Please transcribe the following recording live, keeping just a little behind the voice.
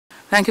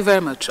Thank you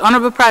very much.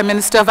 Honorable Prime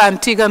Minister of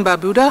Antigua and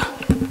Barbuda.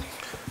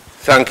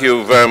 Thank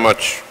you very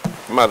much,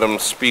 Madam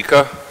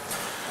Speaker.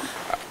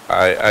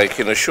 I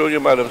can assure you,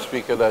 Madam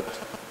Speaker, that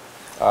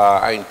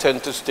I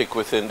intend to stick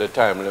within the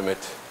time limit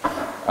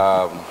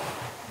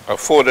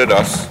afforded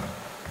us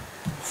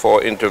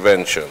for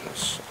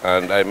interventions.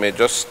 And I may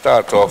just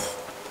start off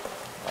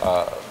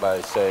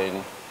by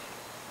saying,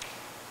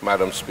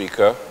 Madam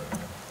Speaker,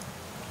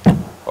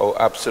 how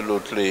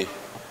absolutely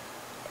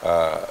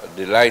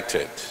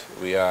delighted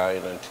we are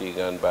in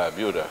Antigua and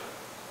Barbuda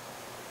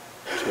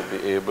to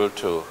be able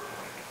to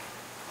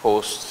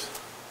host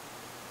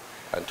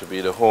and to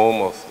be the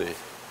home of the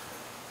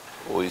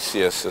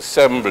OECS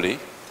Assembly,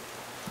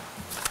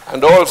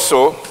 and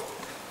also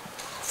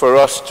for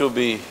us to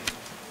be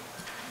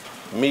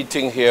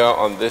meeting here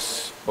on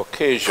this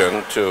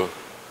occasion to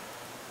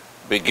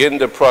begin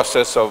the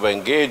process of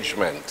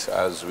engagement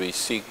as we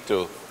seek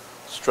to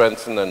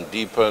strengthen and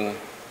deepen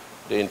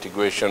the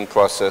integration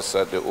process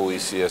at the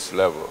OECS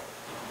level.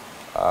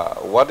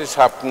 What is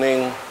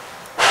happening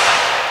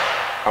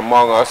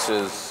among us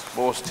is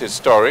most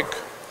historic,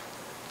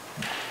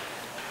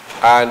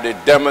 and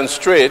it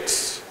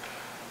demonstrates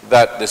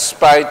that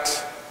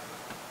despite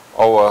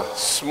our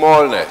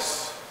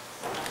smallness,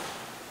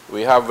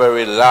 we have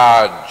very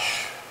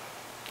large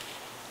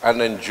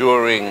and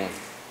enduring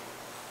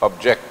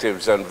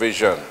objectives and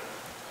vision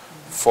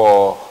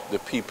for the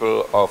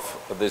people of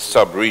this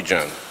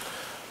sub-region.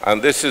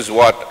 And this is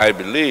what I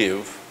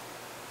believe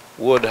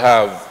would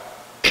have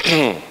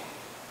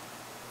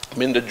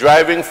been the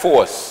driving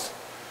force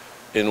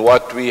in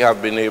what we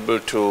have been able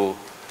to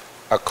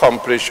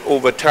accomplish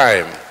over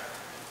time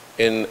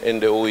in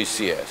the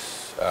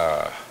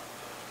OECS.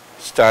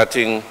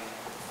 Starting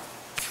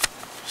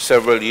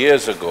several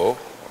years ago,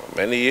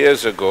 many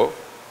years ago,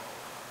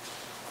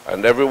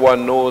 and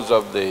everyone knows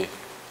of the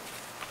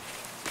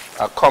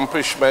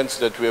accomplishments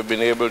that we have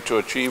been able to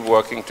achieve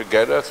working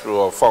together through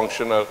our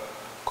functional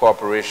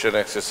cooperation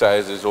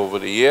exercises over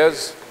the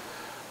years.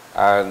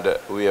 And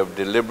we have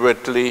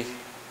deliberately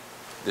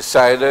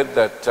decided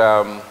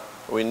that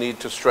we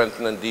need to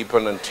strengthen and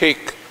deepen and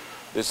take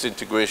this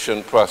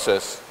integration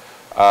process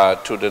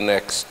to the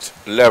next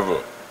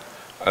level.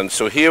 And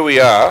so here we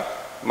are,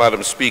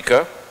 Madam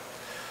Speaker.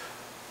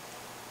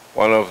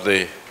 One of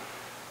the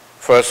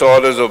first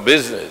orders of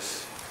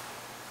business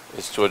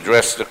is to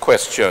address the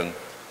question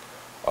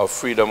of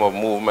freedom of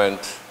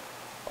movement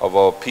of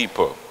our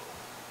people.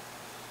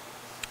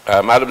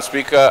 Madam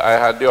Speaker, I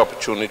had the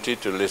opportunity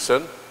to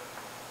listen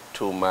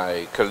to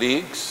my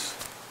colleagues,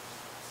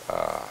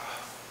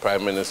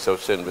 Prime Minister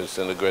of St.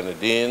 Vincent and the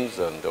Grenadines,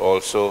 and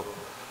also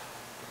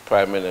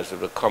Prime Minister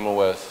of the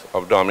Commonwealth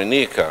of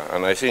Dominica.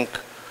 And I think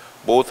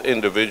both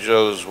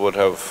individuals would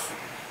have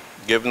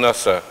given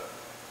us a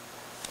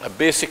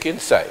basic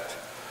insight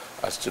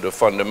as to the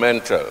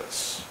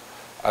fundamentals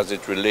as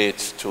it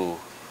relates to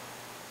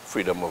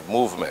freedom of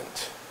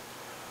movement.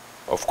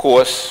 Of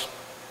course,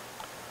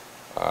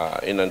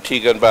 in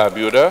Antigua and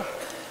Barbuda,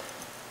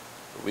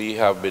 we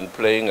have been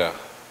playing a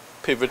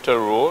pivotal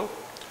role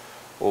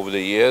over the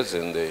years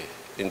in the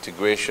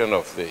integration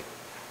of the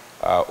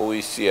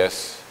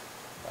OECS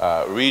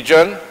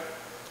region,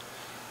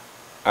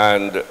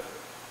 and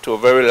to a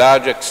very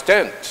large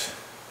extent,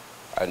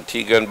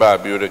 Antigua and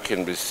Barbuda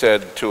can be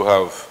said to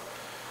have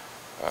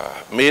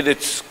made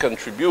its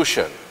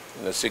contribution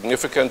in a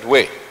significant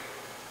way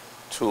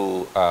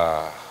to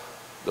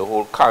the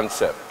whole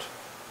concept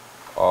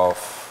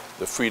of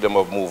the freedom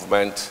of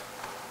movement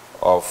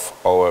of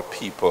our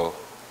people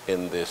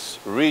in this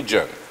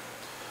region.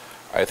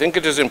 I think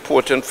it is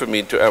important for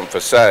me to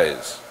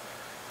emphasize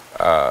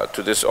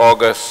to this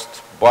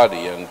august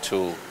body and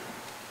to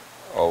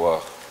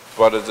our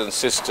brothers and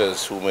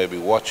sisters who may be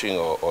watching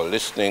or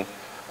listening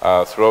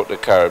throughout the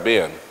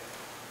Caribbean,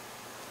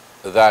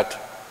 that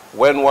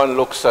when one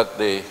looks at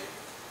the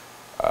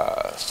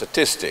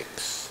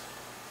statistics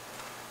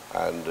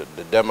and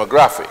the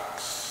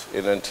demographics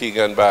in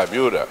Antigua and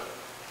Barbuda,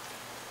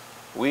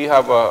 we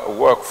have a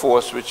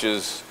workforce which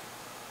is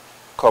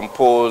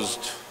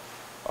composed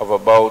of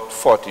about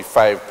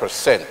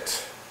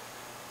 45%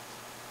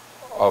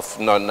 of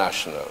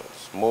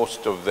non-nationals.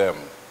 Most of them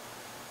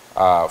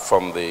are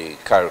from the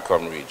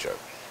CARICOM region.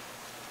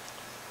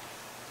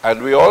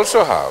 And we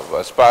also have,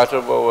 as part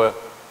of our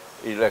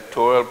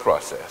electoral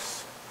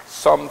process,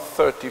 some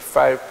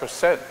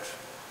 35%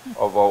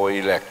 of our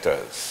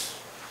electors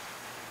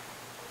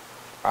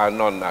are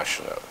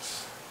non-nationals.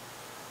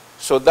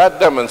 So that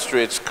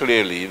demonstrates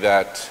clearly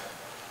that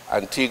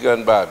Antigua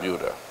and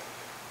Barbuda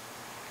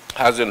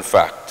has in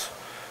fact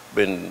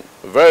been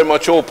very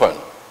much open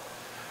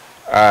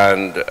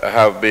and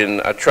have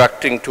been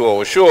attracting to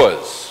our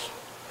shores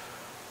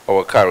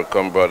our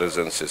CARICOM brothers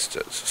and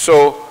sisters.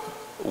 So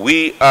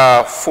we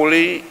are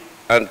fully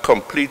and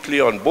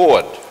completely on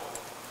board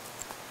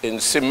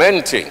in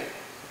cementing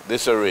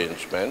this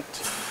arrangement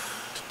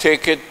to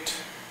take it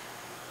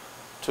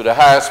to the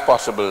highest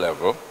possible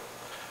level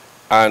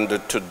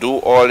and to do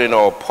all in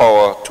our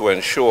power to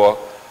ensure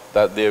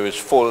that there is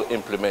full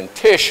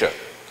implementation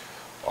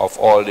of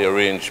all the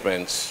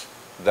arrangements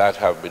that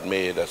have been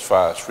made as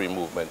far as free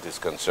movement is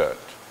concerned.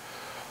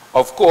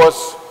 Of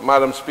course,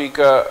 Madam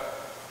Speaker,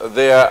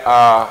 there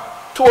are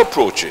two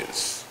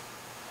approaches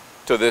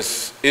to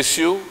this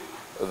issue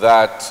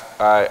that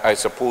I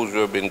suppose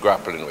we've been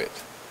grappling with.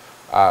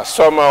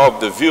 Some are of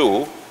the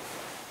view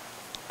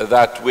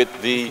that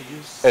with the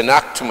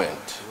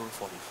enactment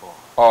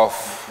of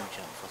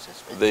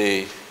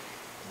the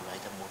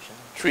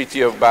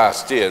Treaty of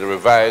Bastille, the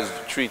revised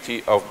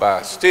Treaty of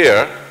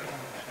Bastille,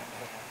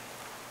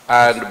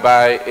 and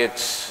by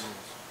its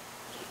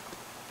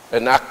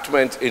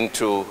enactment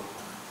into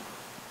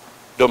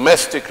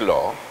domestic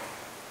law,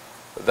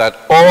 that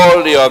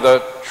all the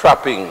other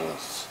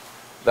trappings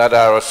that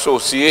are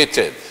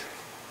associated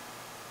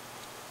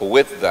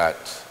with that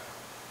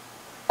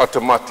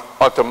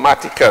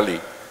automatically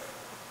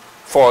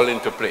fall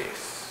into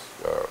place.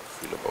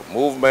 Freedom of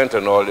movement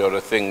and all the other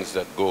things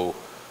that go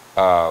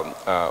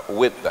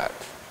with that.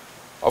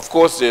 Of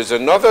course, there's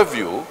another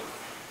view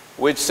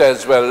which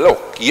says, well,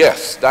 look,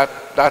 yes,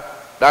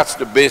 that's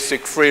the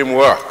basic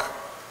framework.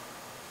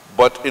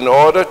 But in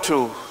order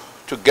to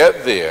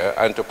get there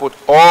and to put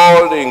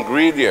all the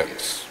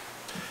ingredients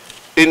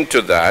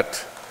into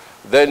that,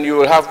 then you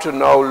will have to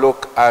now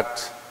look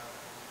at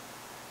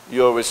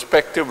your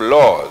respective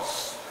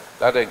laws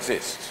that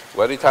exist,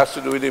 whether it has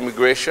to do with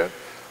immigration,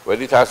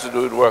 whether it has to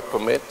do with work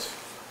permits,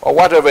 or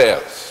whatever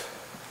else,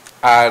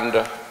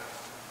 and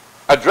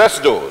address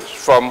those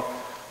from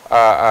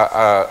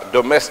a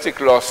domestic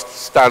law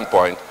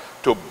standpoint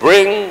to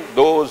bring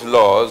those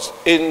laws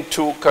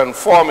into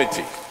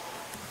conformity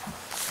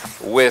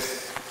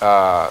with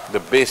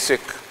the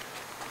basic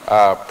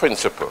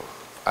principle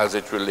as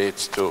it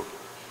relates to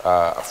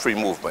free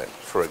movement,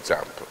 for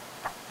example.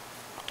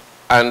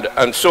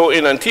 And so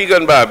in Antigua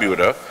and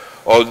Barbuda,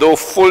 although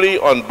fully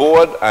on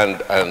board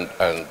and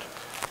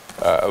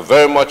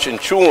very much in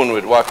tune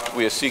with what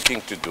we are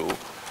seeking to do,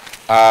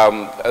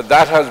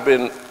 that has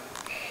been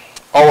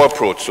our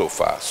approach so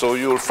far. So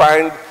you'll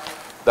find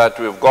that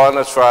we've gone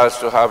as far as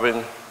to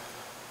having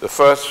the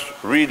first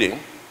reading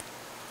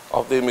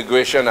of the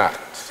Immigration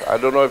Act. I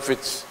don't know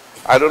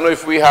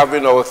if we have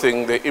in our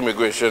thing the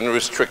Immigration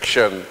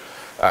Restriction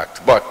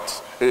Act,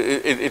 but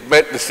it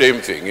meant the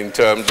same thing in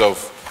terms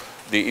of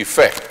the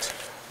effect.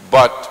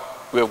 But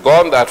we've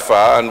gone that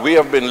far, and we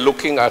have been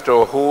looking at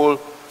our whole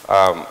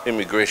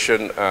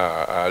immigration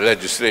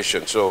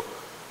legislation. So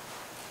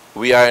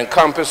we are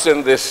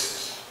encompassing this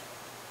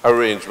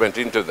arrangement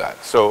into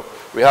that. So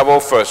we have our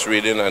first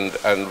reading,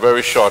 and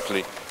very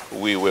shortly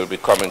we will be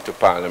coming to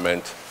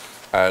Parliament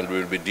and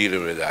we'll be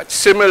dealing with that.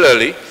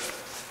 Similarly,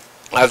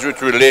 as it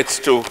relates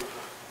to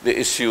the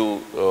issue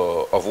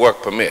of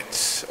work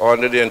permits,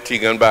 under the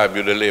Antigua and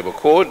Barbuda Labor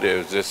Code,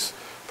 there's this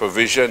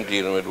provision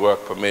dealing with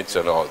work permits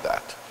and all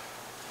that.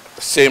 At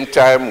the same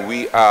time,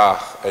 we are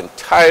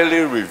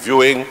entirely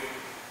reviewing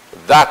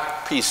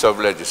that piece of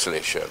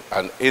legislation,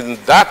 and in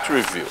that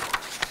review,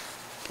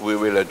 we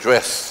will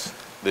address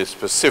the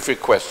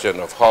specific question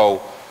of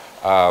how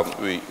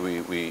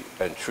we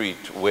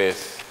entreat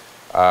with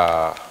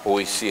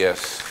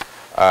OECS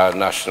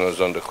nationals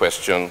on the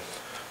question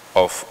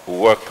of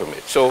work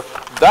permit. So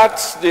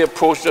that's the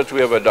approach that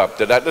we have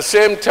adopted. At the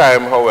same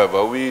time,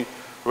 however, we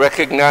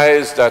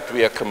recognize that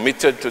we are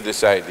committed to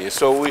this idea.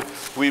 So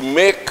we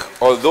make,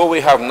 although we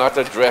have not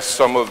addressed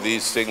some of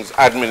these things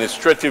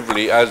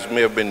administratively, as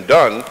may have been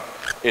done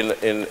in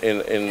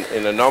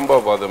a number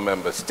of other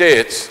member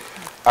states,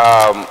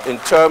 in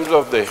terms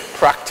of the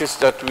practice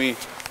that we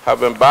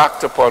have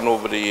embarked upon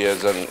over the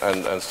years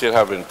and still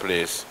have in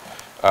place,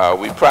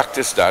 we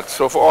practice that.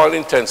 So for all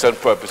intents and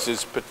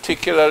purposes,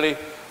 particularly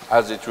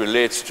as it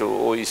relates to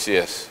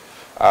OECS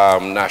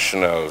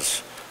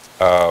nationals,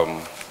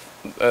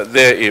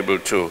 they're able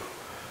to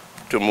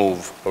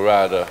move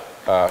rather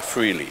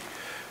freely.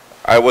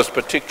 I was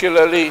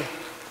particularly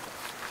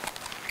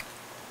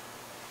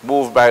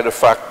moved by the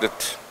fact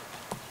that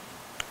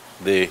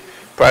the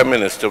Prime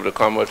Minister of the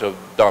Commonwealth of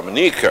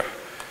Dominica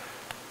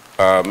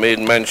made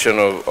mention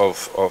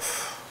of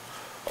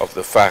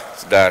the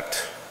fact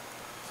that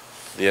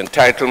the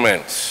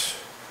entitlements,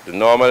 the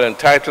normal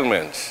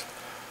entitlements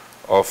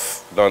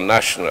of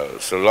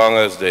non-nationals, so long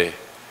as they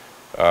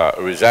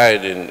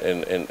reside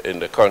in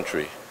the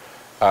country,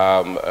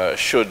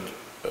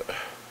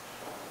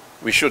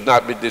 we should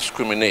not be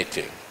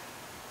discriminating.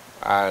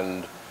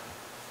 And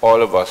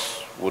all of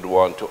us would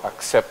want to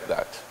accept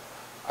that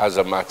as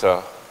a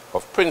matter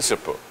of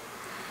principle.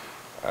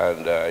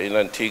 And in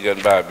Antigua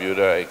and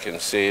Barbuda, I can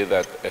say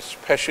that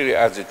especially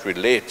as it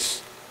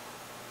relates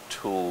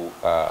to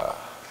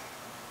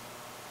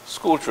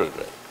school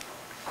children,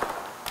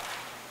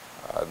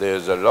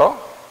 there's a law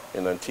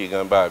in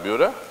Antigua and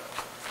Barbuda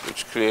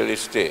which clearly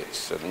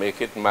states and make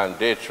it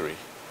mandatory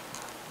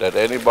that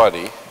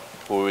anybody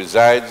who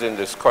resides in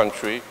this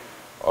country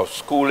of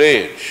school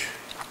age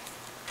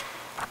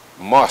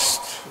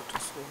must,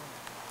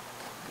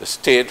 the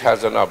state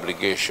has an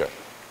obligation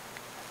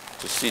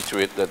to see to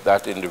it that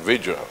that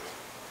individual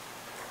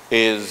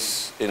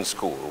is in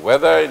school,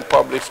 whether in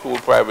public school,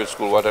 private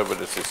school, whatever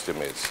the system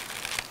is.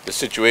 the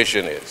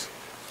situation is,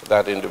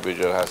 that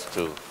individual has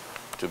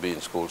to be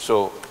in school.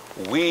 So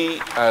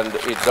and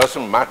it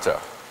doesn't matter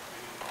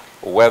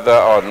whether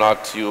or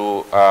not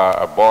you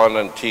are born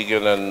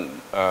Antiguan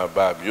and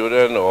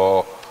Barbudan,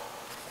 or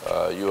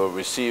you have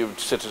received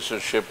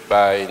citizenship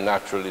by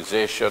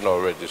naturalization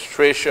or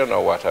registration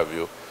or what have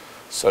you,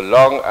 so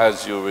long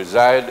as you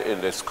reside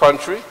in this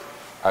country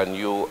and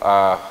you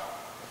are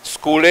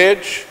school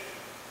age,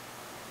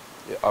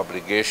 the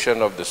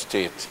obligation of the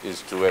state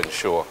is to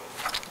ensure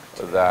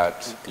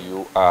that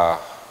you are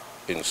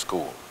in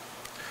school.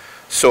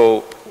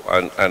 So,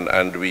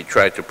 and we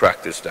try to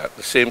practice that.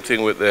 The same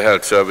thing with the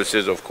health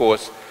services, of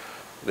course.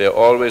 There are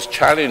always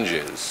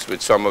challenges with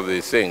some of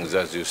these things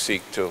as you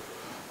seek to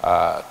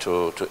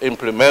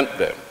implement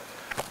them.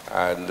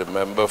 And the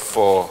member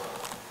for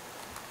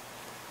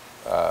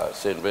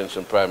St.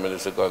 Vincent, Prime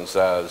Minister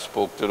Gonzalez,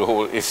 spoke to the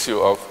whole issue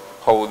of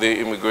how the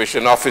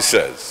immigration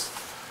officers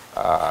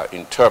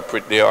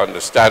interpret their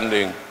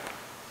understanding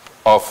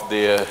of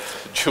their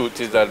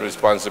duties and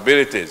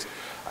responsibilities.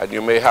 And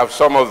you may have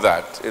some of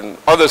that in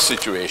other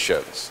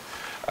situations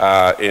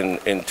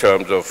in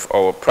terms of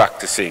our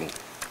practicing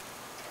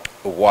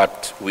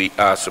what we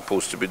are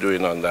supposed to be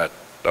doing on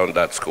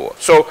that score.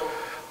 So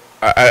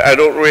I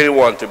don't really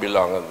want to be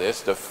long on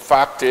this. The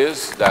fact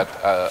is that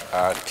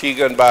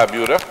Antigua and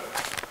Barbuda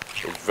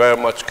is very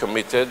much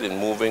committed in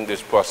moving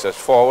this process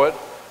forward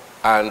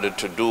and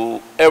to do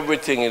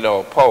everything in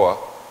our power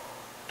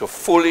to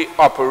fully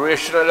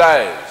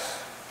operationalize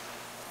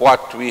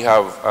what we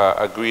have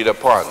agreed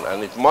upon.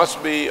 And it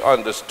must be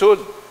understood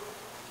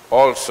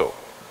also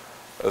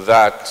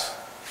that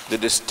the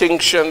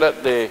distinction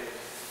that the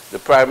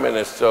Prime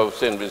Minister of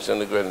St.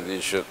 Vincent and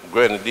the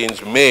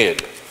Grenadines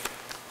made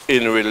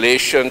in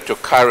relation to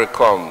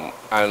CARICOM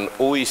and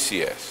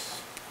OECS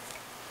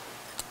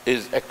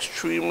is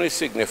extremely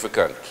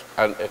significant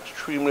and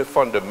extremely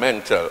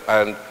fundamental,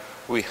 and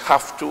we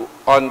have to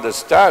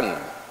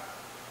understand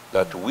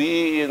that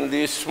we in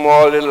these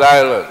small little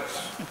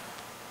islands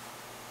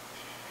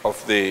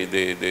of the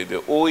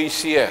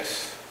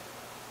OECS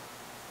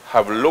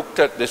have looked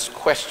at this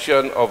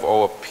question of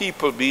our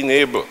people being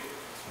able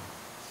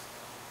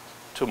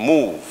to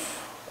move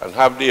and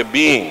have their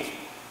being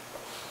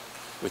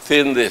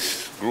within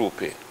this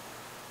grouping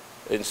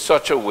in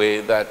such a way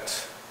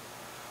that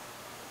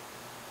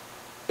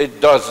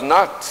it does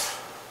not,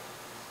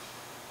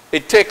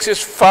 it takes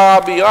us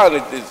far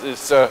beyond.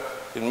 It's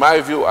in my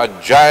view, a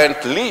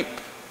giant leap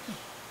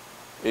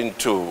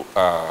into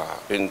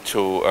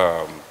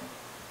a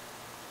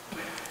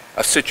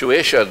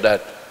situation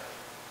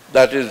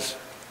that is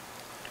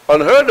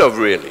unheard of,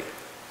 really.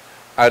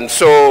 And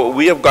so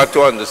we have got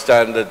to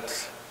understand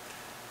that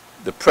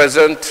the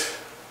present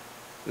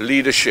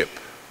leadership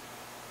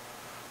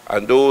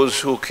and those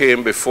who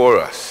came before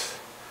us,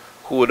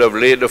 who would have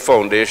laid the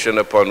foundation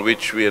upon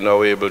which we are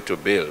now able to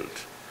build,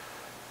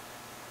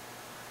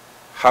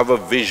 have a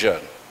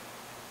vision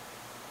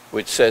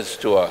which says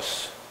to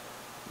us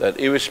that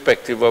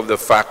irrespective of the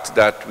fact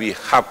that we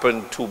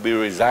happen to be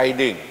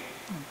residing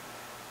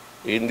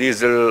in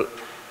these little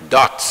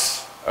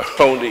dots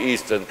around the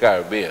Eastern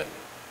Caribbean,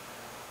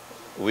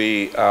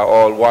 we are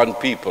all one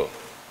people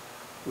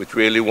with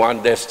really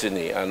one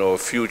destiny, and our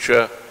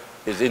future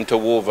is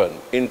interwoven,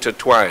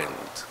 intertwined.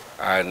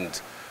 And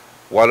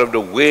one of the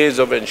ways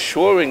of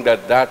ensuring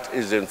that that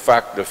is in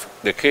fact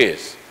the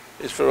case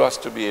is for us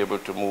to be able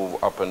to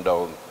move up and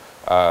down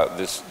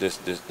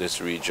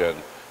this region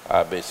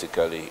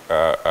basically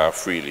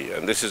freely.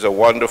 And this is a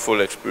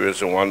wonderful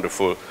experience, a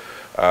wonderful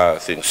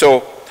thing.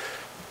 So,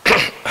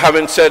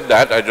 having said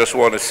that, I just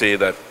want to say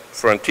that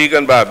for Antigua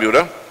and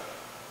Barbuda,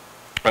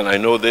 and I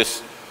know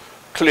this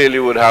clearly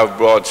would have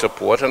broad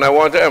support, and I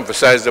want to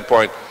emphasize the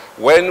point,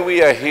 when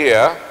we are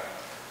here,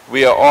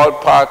 we are all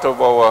part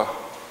of our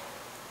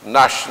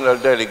national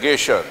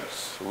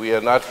delegations. We are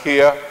not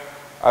here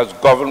as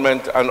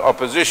government and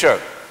opposition.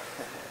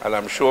 And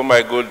I'm sure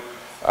my good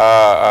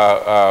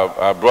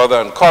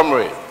brother and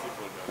comrade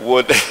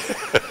would,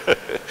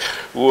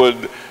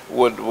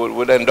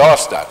 would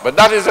endorse that. But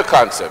that is the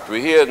concept.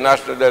 We're here as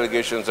national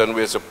delegations, and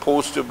we're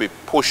supposed to be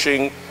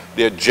pushing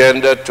the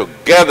agenda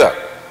together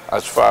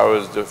as far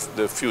as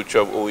the future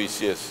of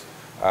OECS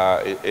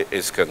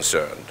is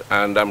concerned.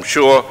 And I'm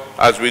sure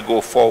as we go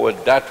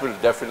forward, that will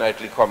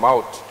definitely come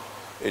out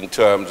in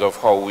terms of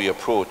how we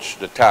approach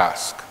the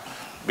task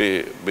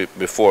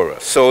before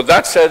us. So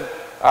that said,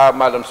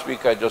 Madam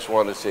Speaker, I just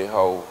want to say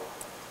how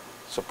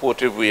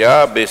supportive we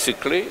are,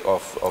 basically,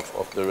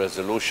 of the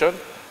resolution.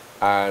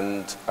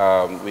 And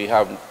we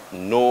have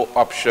no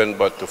option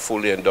but to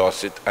fully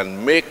endorse it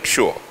and make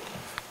sure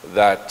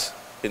that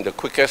in the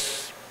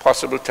quickest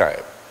possible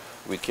time,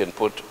 we can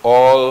put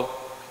all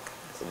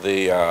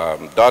the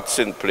dots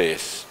in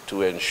place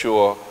to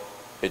ensure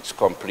its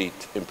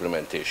complete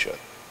implementation.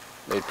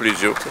 May it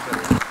please you.